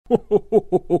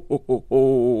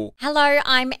Hello,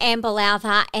 I'm Amber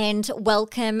Lowther and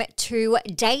welcome to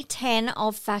Day 10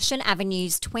 of Fashion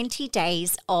Avenue's 20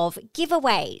 Days of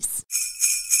Giveaways.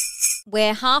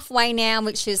 We're halfway now,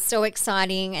 which is so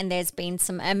exciting, and there's been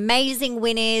some amazing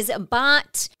winners,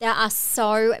 but there are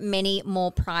so many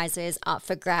more prizes up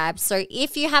for grabs. So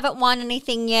if you haven't won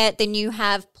anything yet, then you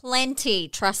have plenty,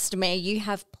 trust me, you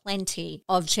have plenty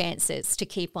of chances to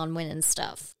keep on winning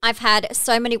stuff. I've had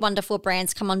so many wonderful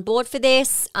brands come on board for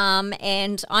this,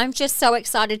 and I'm just so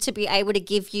excited to be able to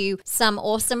give you some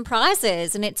awesome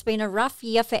prizes. And it's been a rough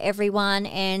year for everyone,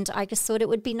 and I just thought it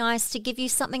would be nice to give you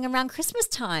something around Christmas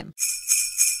time.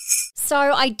 So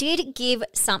I did give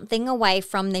something away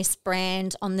from this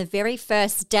brand on the very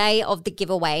first day of the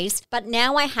giveaways, but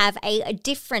now I have a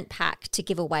different pack to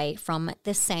give away from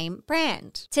the same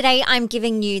brand. Today I'm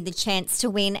giving you the chance to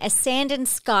win a Sand and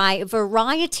Sky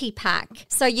variety pack.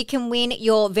 So you can win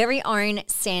your very own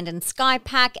Sand and Sky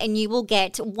pack, and you will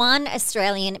get one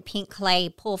Australian pink clay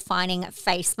pore fining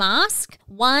face mask,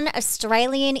 one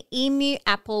Australian Emu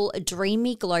Apple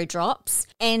Dreamy Glow Drops,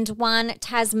 and one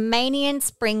Tasmanian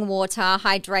Spring Water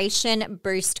Hydration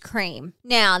Boost Cream.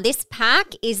 Now, this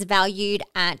pack is valued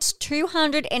at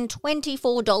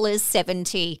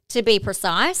 $224.70 to be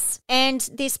precise, and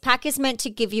this pack is meant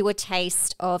to give you a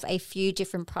taste of a few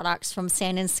different products from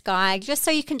Sand and Sky, just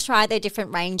so you can try their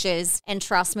different ranges. And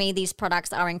trust me, these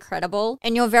products are incredible.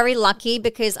 And you're very lucky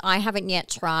because I haven't yet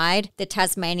tried the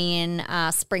Tasmanian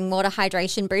Spring Water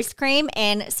Hydration Boost Cream,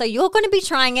 and so you're going to be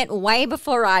trying it way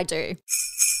before I do.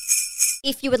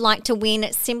 If you would like to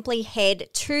win, simply head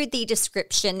to the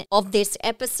description of this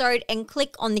episode and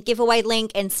click on the giveaway link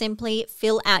and simply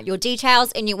fill out your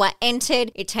details and you are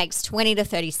entered. It takes 20 to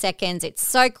 30 seconds. It's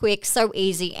so quick, so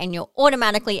easy, and you're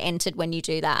automatically entered when you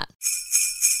do that.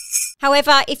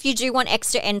 However, if you do want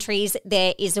extra entries,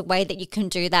 there is a way that you can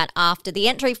do that after the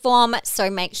entry form, so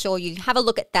make sure you have a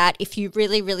look at that if you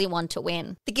really, really want to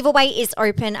win. The giveaway is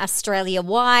open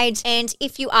Australia-wide, and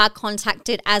if you are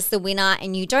contacted as the winner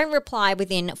and you don't reply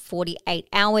within 48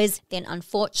 hours, then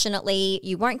unfortunately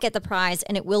you won't get the prize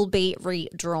and it will be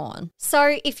redrawn.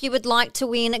 So if you would like to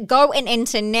win, go and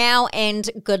enter now, and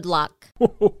good luck.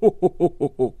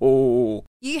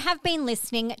 You have been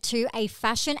listening to a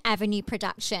Fashion Avenue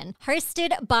production,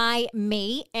 hosted by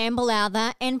me, Amber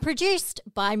Lowther, and produced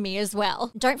by me as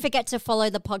well. Don't forget to follow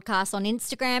the podcast on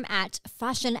Instagram at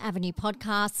Fashion Avenue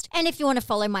Podcast, and if you want to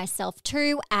follow myself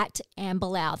too, at Amber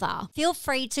Lowther. Feel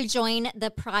free to join the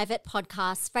private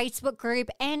podcast Facebook group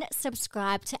and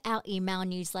subscribe to our email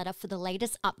newsletter for the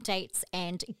latest updates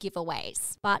and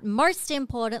giveaways. But most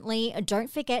importantly,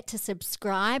 don't forget to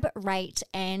subscribe, rate,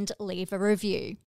 and leave a review.